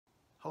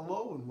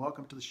Hello and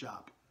welcome to the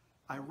shop.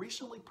 I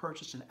recently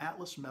purchased an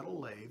Atlas metal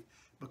lathe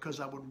because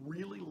I would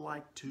really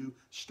like to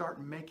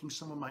start making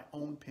some of my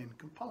own pin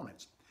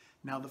components.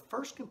 Now the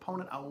first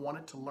component I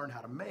wanted to learn how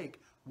to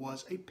make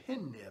was a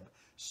pin nib.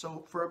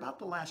 So for about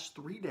the last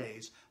 3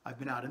 days I've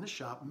been out in the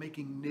shop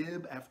making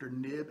nib after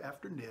nib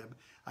after nib.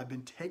 I've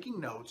been taking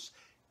notes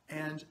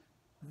and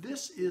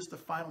this is the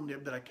final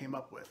nib that I came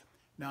up with.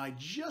 Now I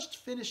just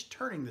finished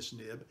turning this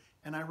nib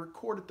and I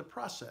recorded the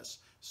process.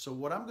 So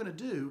what I'm going to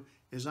do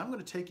is I'm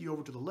going to take you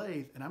over to the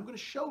lathe and I'm going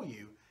to show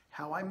you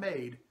how I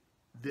made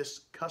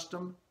this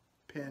custom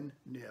pin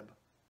nib.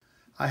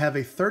 I have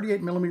a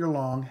 38mm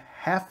long,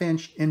 1/2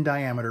 inch in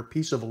diameter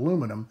piece of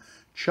aluminum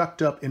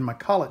chucked up in my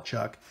collet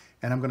chuck,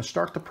 and I'm going to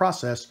start the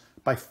process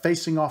by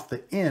facing off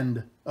the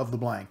end of the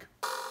blank.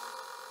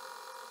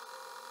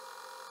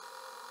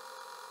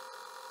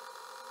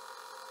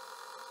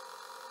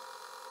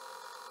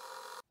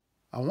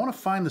 I want to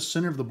find the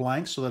center of the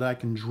blank so that I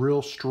can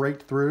drill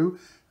straight through.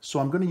 So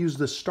I'm going to use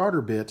this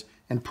starter bit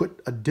and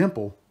put a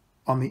dimple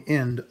on the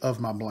end of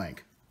my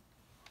blank.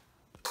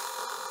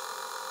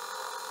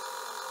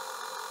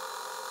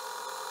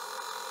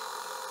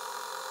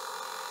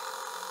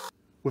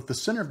 With the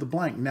center of the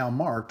blank now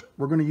marked,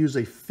 we're going to use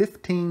a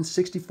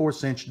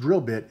 15/64 inch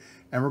drill bit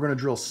and we're going to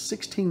drill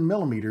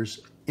 16mm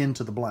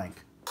into the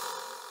blank.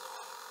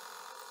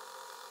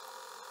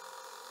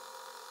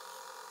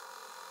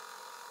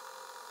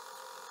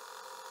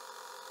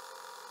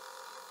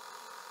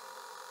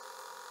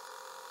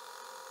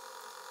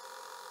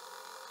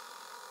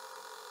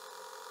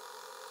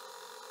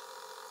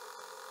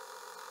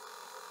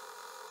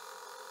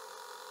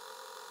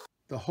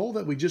 The hole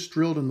that we just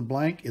drilled in the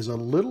blank is a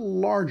little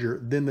larger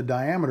than the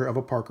diameter of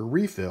a Parker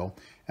refill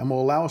and will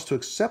allow us to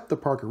accept the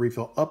Parker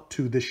refill up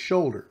to this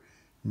shoulder.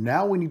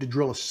 Now we need to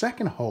drill a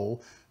second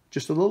hole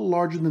just a little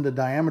larger than the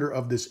diameter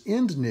of this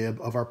end nib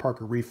of our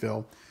Parker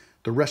refill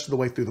the rest of the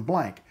way through the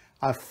blank.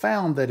 I've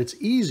found that it's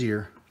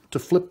easier to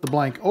flip the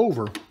blank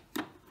over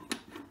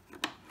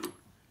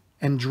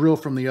and drill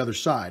from the other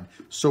side.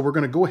 So we're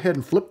going to go ahead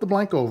and flip the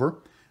blank over.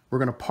 We're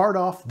going to part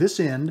off this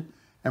end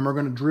and we're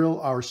going to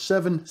drill our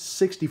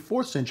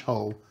 7/64 inch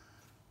hole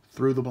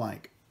through the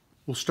blank.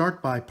 We'll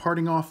start by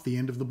parting off the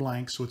end of the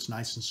blank so it's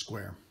nice and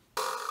square.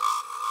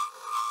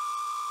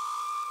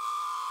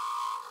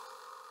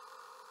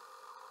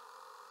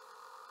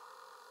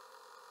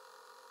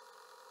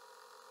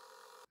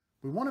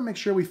 We want to make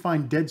sure we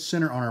find dead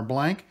center on our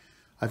blank.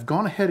 I've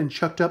gone ahead and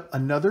chucked up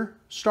another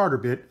starter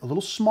bit, a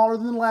little smaller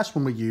than the last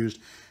one we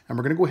used, and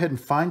we're going to go ahead and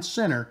find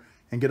center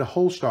and get a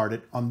hole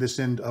started on this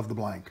end of the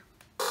blank.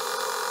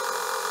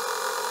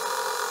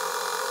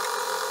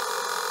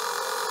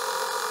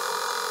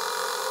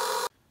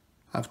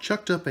 I've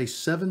chucked up a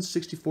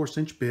 7/64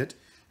 inch bit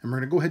and we're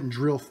going to go ahead and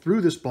drill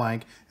through this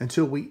blank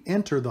until we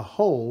enter the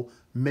hole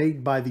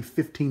made by the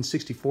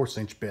 15/64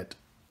 inch bit.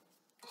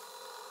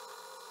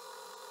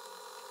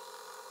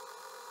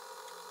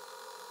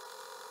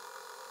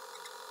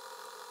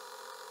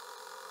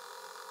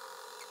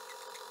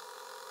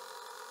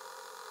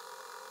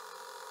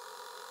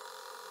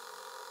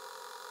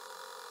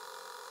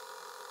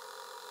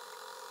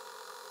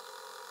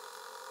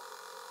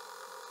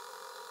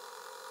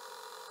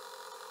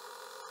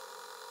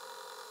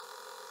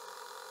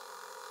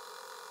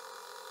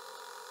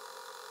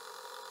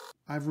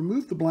 I've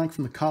removed the blank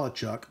from the collet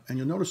chuck and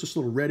you'll notice this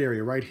little red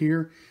area right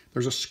here.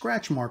 There's a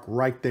scratch mark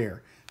right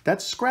there.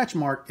 That scratch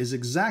mark is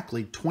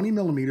exactly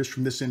 20mm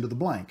from this end of the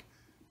blank.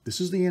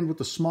 This is the end with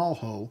the small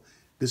hole.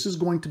 This is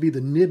going to be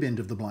the nib end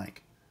of the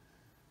blank.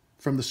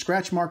 From the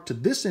scratch mark to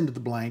this end of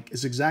the blank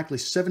is exactly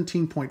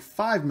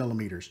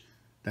 17.5mm.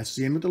 That's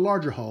the end with the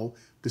larger hole.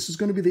 This is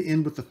going to be the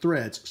end with the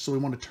threads. So we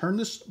want to turn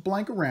this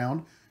blank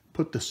around,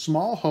 put the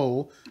small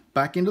hole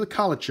back into the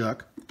collet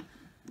chuck,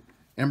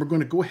 and we're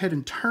going to go ahead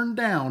and turn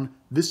down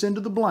this end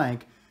of the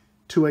blank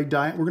to we're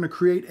going to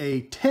create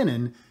a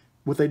tenon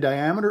with a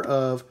diameter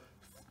of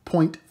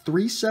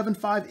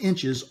 0.375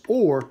 inches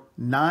or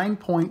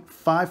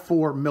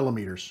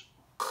 9.54mm.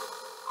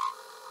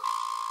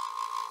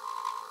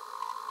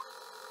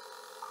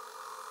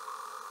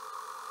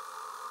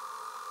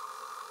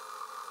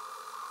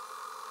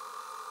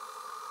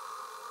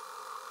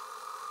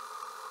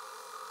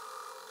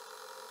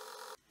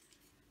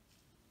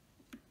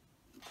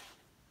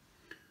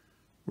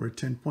 We're at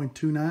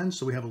 10.29,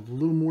 so we have a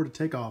little more to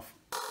take off.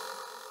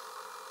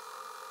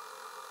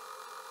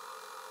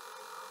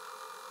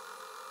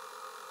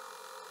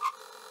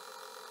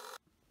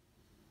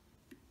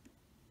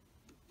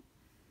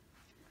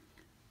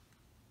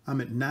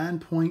 I'm at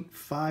 9.54,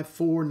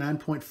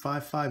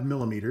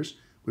 9.55mm.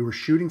 We were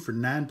shooting for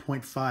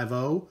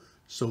 9.50,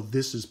 so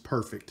this is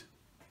perfect.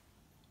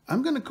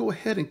 I'm going to go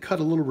ahead and cut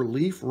a little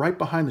relief right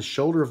behind the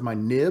shoulder of my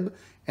nib.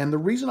 And the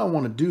reason I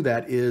want to do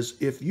that is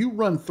if you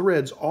run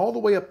threads all the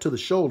way up to the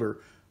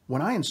shoulder,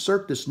 when I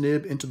insert this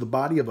nib into the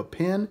body of a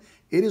pen,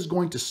 it is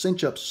going to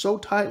cinch up so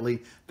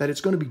tightly that it's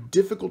going to be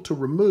difficult to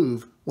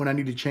remove when I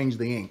need to change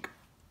the ink.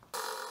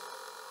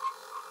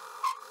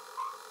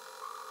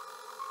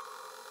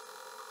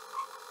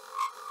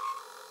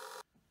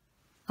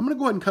 going to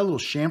go ahead and cut a little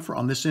chamfer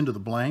on this end of the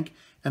blank.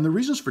 And the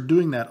reasons for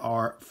doing that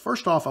are,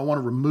 first off, I want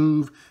to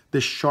remove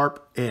this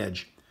sharp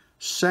edge.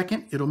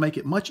 Second, it'll make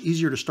it much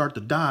easier to start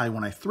the die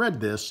when I thread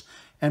this.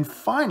 And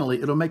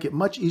finally, it'll make it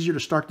much easier to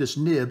start this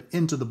nib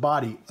into the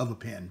body of a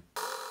pin.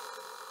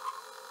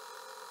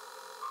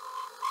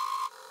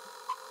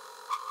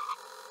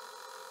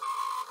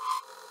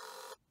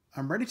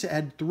 I'm ready to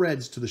add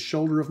threads to the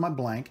shoulder of my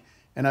blank,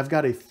 and I've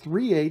got a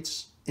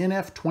 3/8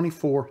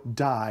 NF24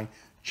 die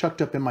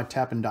chucked up in my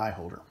tap and die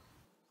holder.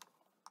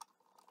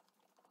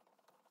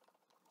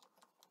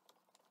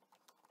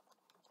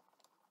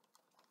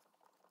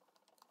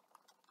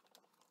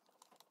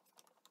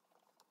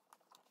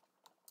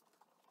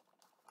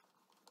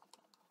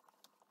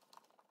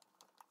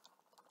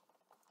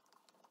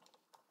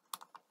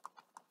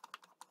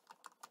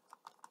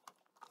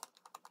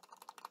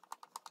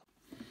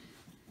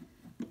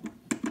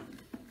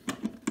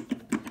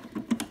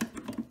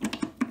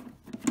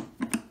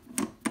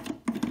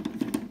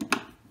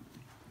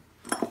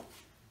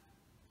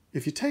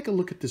 If you take a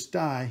look at this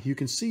die, you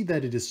can see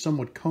that it is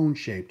somewhat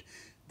cone-shaped.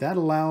 That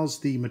allows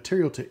the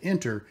material to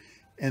enter,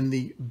 and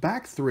the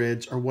back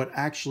threads are what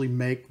actually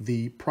make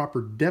the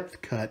proper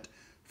depth cut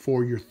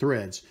for your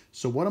threads.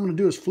 So what I'm going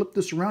to do is flip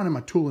this around in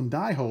my tool and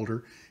die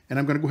holder, and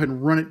I'm going to go ahead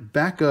and run it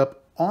back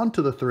up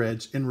onto the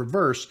threads in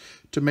reverse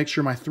to make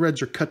sure my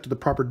threads are cut to the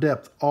proper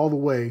depth all the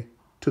way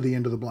to the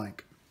end of the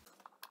blank.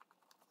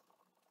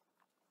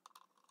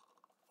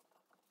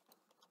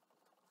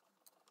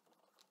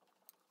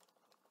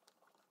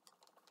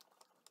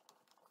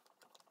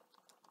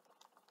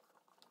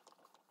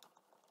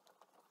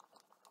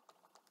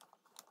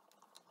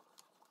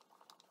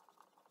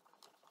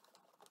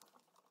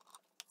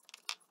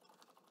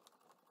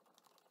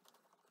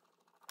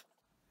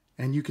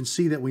 And you can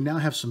see that we now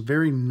have some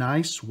very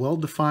nice,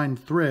 well-defined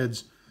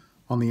threads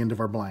on the end of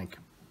our blank.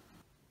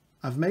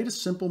 I've made a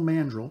simple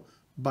mandrel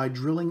by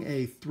drilling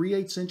a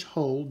 3/8 inch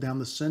hole down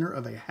the center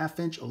of a 1/2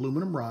 inch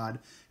aluminum rod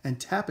and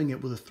tapping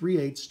it with a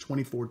 3/8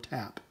 24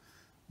 tap.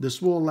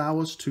 This will allow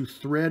us to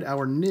thread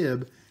our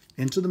nib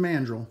into the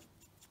mandrel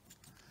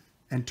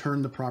and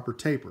turn the proper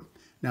taper.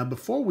 Now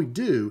before we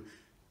do,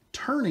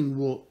 turning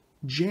will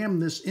jam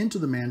this into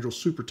the mandrel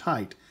super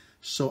tight.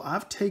 So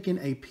I've taken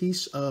a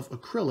piece of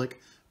acrylic,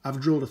 I've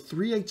drilled a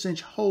 3/8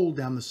 inch hole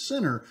down the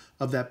center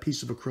of that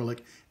piece of acrylic,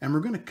 and we're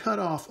going to cut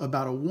off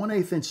about a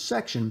 1/8 inch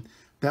section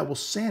that will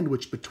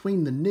sandwich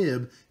between the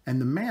nib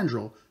and the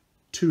mandrel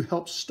to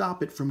help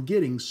stop it from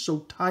getting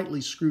so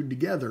tightly screwed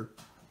together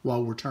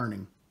while we're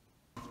turning.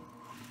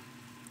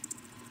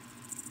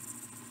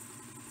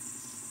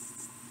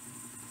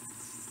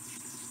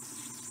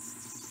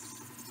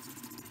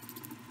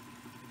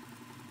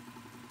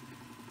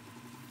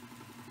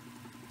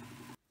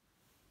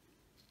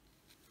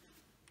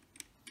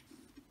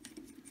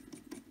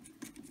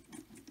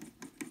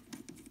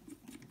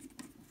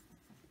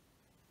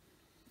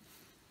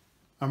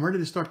 I'm ready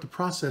to start the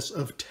process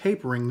of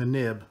tapering the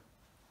nib.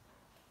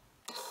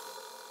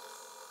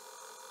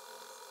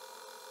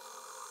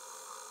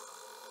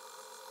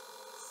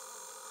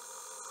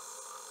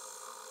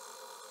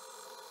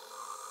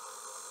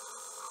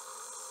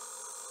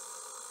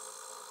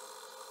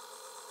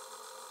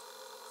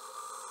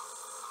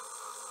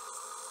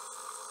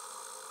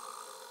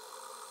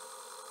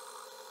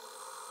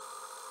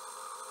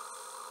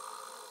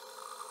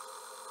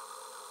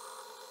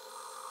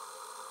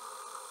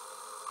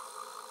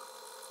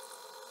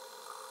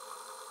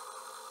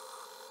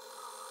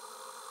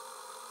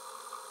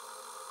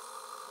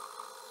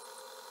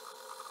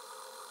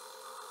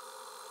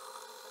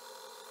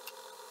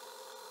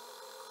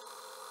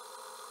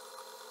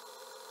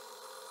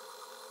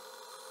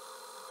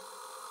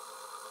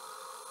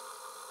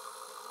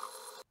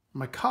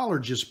 My collar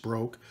just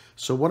broke,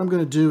 so what I'm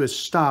going to do is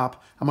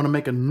stop. I'm going to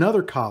make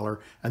another collar,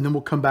 and then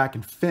we'll come back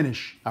and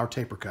finish our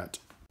taper cut.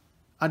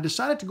 I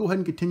decided to go ahead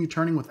and continue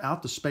turning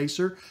without the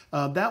spacer.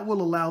 That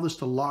will allow this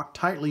to lock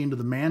tightly into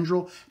the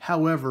mandrel.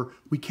 However,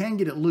 we can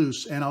get it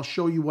loose, and I'll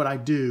show you what I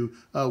do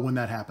when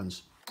that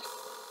happens.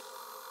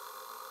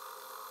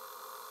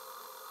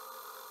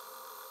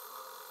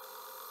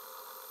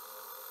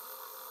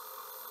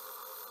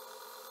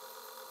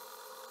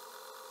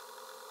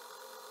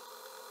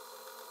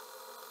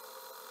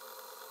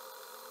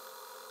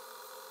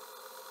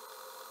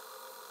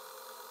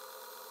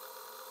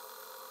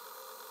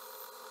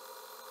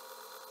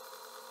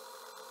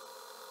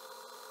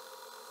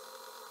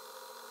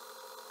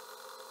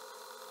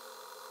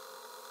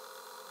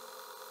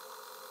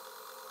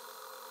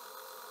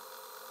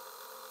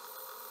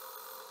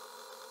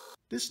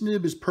 This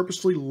nib is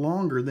purposely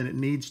longer than it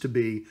needs to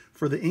be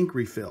for the ink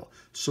refill.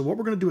 So what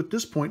we're going to do at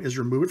this point is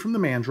remove it from the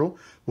mandrel.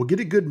 We'll get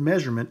a good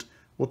measurement.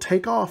 We'll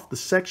take off the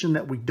section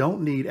that we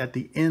don't need at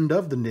the end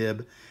of the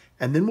nib,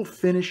 and then we'll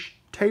finish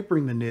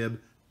tapering the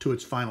nib to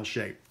its final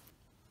shape.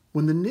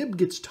 When the nib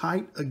gets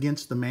tight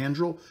against the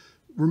mandrel,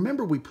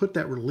 remember we put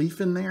that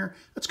relief in there.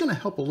 That's going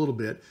to help a little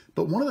bit.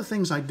 But one of the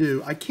things I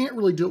do, I can't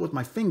really do it with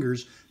my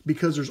fingers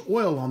because there's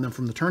oil on them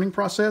from the turning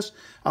process.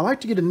 I like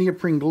to get a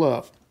neoprene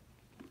glove.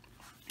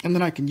 And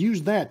then I can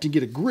use that to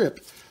get a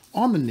grip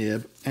on the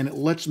nib, and it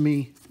lets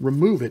me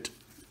remove it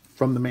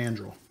from the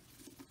mandrel.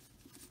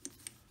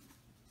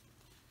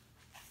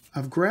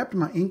 I've grabbed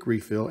my ink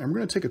refill, and we're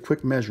going to take a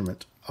quick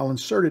measurement. I'll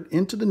insert it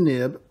into the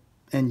nib,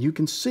 and you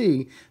can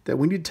see that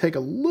we need to take a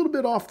little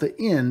bit off the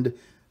end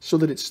so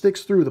that it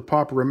sticks through the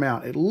proper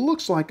amount. It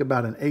looks like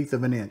about 1/8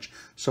 of an inch.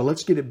 So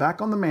let's get it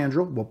back on the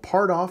mandrel. We'll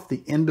part off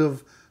the end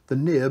of the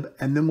nib,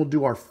 and then we'll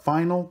do our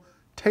final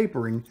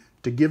tapering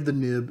to give the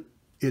nib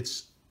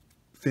its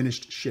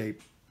finished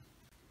shape.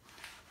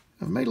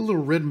 I've made a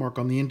little red mark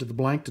on the end of the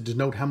blank to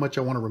denote how much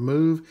I want to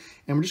remove,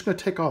 and we're just going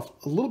to take off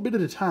a little bit at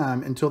a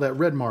time until that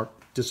red mark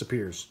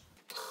disappears.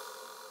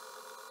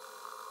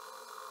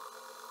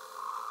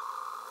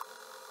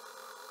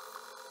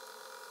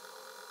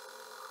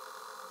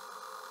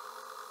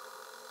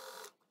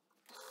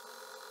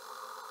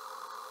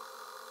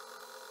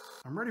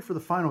 I'm ready for the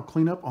final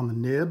cleanup on the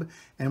nib,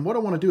 and what I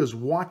want to do is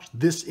watch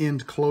this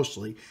end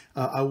closely.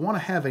 I want to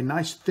have a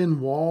nice thin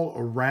wall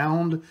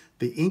around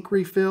the ink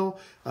refill,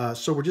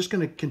 so we're just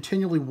going to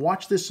continually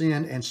watch this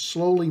end and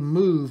slowly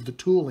move the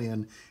tool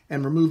in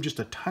and remove just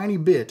a tiny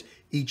bit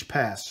each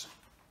pass.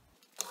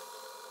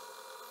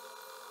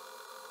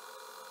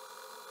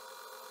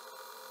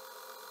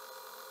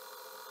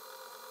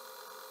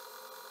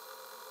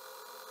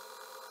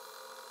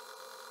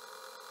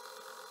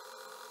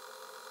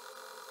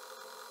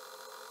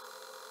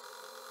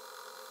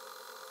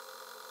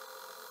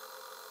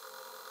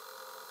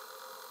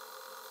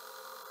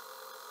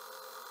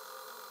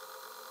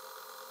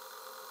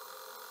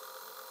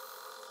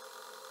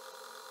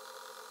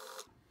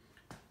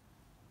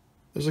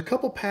 There's a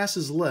couple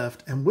passes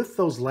left, and with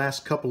those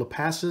last couple of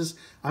passes,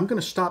 I'm going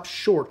to stop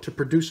short to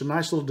produce a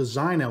nice little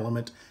design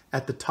element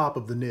at the top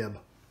of the nib.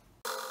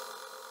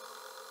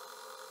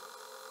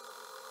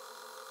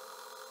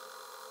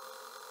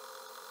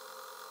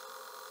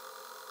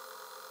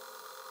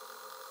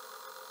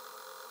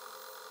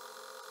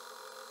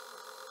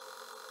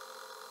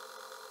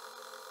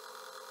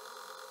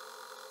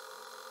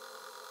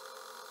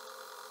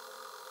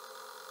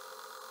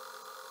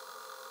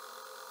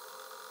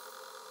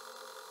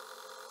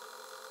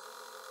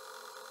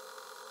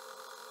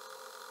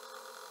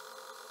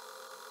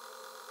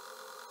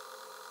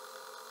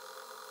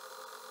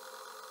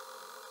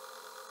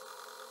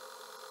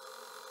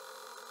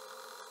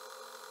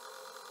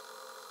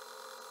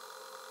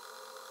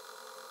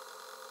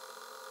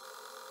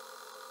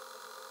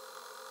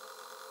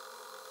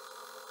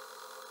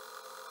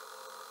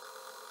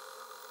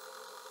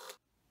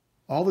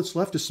 All that's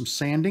left is some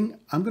sanding.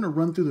 I'm going to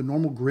run through the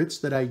normal grits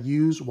that I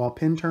use while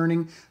pen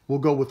turning. We'll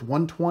go with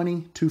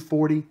 120,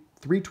 240,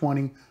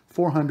 320,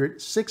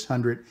 400,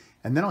 600,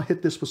 and then I'll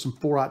hit this with some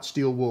 4/0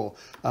 steel wool.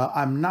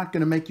 I'm not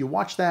going to make you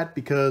watch that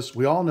because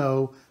we all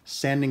know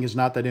sanding is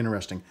not that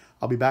interesting.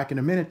 I'll be back in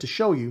a minute to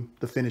show you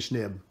the finished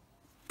nib.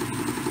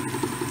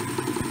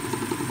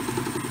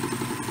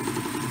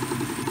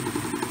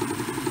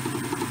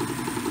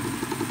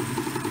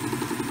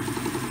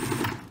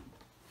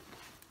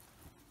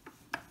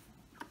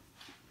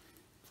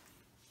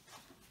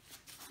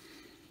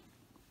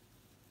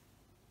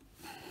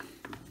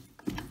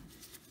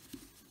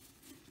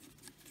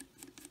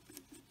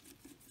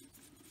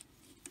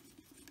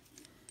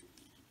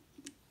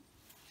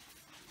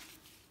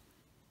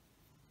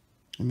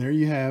 And there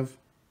you have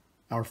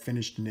our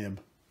finished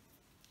nib.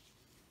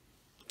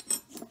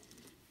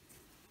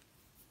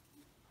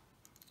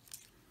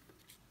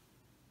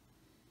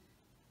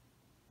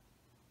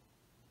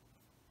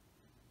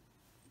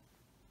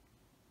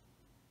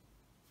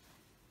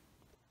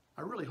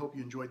 I really hope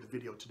you enjoyed the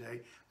video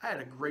today. I had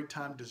a great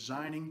time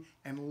designing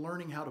and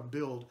learning how to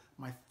build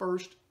my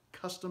first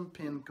custom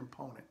pin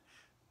component.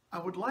 I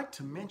would like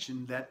to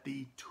mention that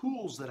the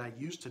tools that I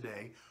use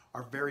today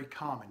are very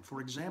common.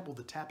 For example,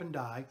 the tap and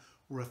die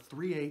were a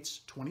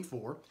 3/8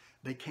 24.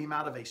 They came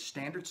out of a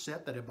standard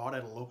set that I bought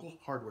at a local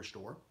hardware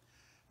store.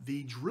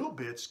 The drill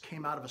bits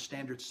came out of a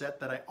standard set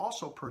that I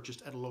also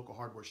purchased at a local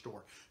hardware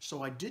store.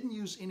 So I didn't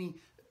use any.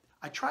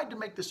 I tried to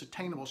make this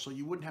attainable so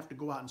you wouldn't have to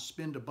go out and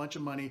spend a bunch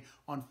of money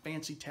on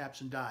fancy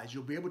taps and dies.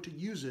 You'll be able to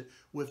use it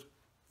with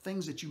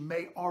things that you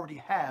may already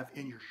have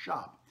in your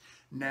shop.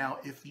 Now,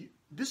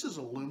 this is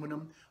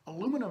aluminum.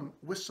 Aluminum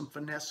with some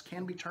finesse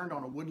can be turned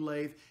on a wood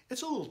lathe.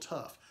 It's a little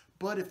tough,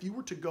 but if you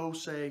were to go,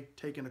 say,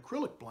 take an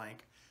acrylic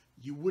blank,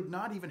 you would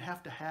not even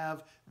have to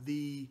have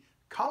the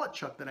collet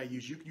chuck that I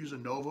use. You could use a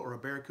Nova or a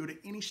Barracuda,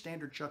 any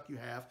standard chuck you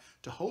have,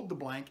 to hold the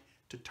blank,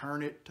 to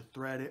turn it, to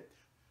thread it.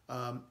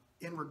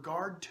 In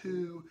regard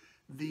to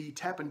the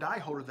tap and die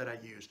holder that I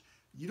used,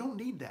 you don't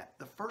need that.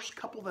 The first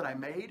couple that I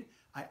made,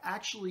 I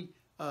actually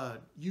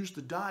used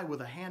the die with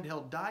a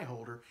handheld die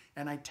holder,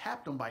 and I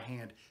tapped them by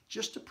hand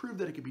just to prove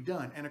that it could be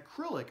done. And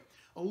acrylic,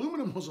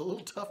 aluminum was a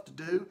little tough to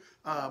do.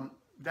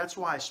 That's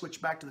why I switched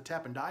back to the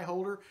tap and die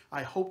holder.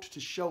 I hoped to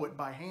show it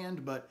by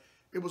hand, but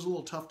it was a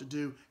little tough to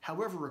do.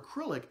 However,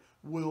 acrylic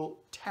will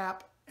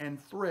tap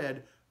and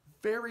thread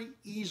very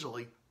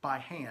easily by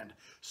hand.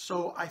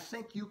 So I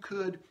think you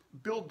could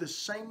build this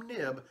same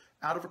nib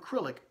out of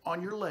acrylic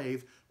on your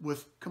lathe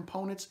with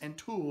components and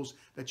tools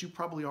that you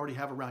probably already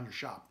have around your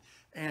shop.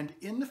 And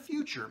in the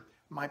future,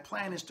 my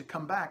plan is to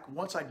come back,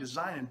 once I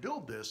design and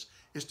build this,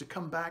 is to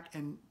come back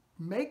and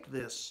make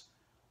this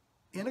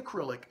in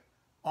acrylic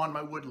on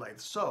my wood lathe.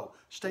 So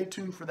stay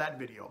tuned for that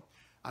video.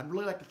 I'd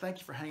really like to thank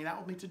you for hanging out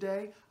with me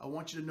today. I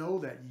want you to know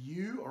that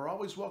you are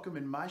always welcome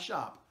in my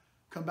shop.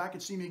 Come back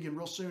and see me again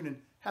real soon, and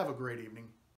have a great evening.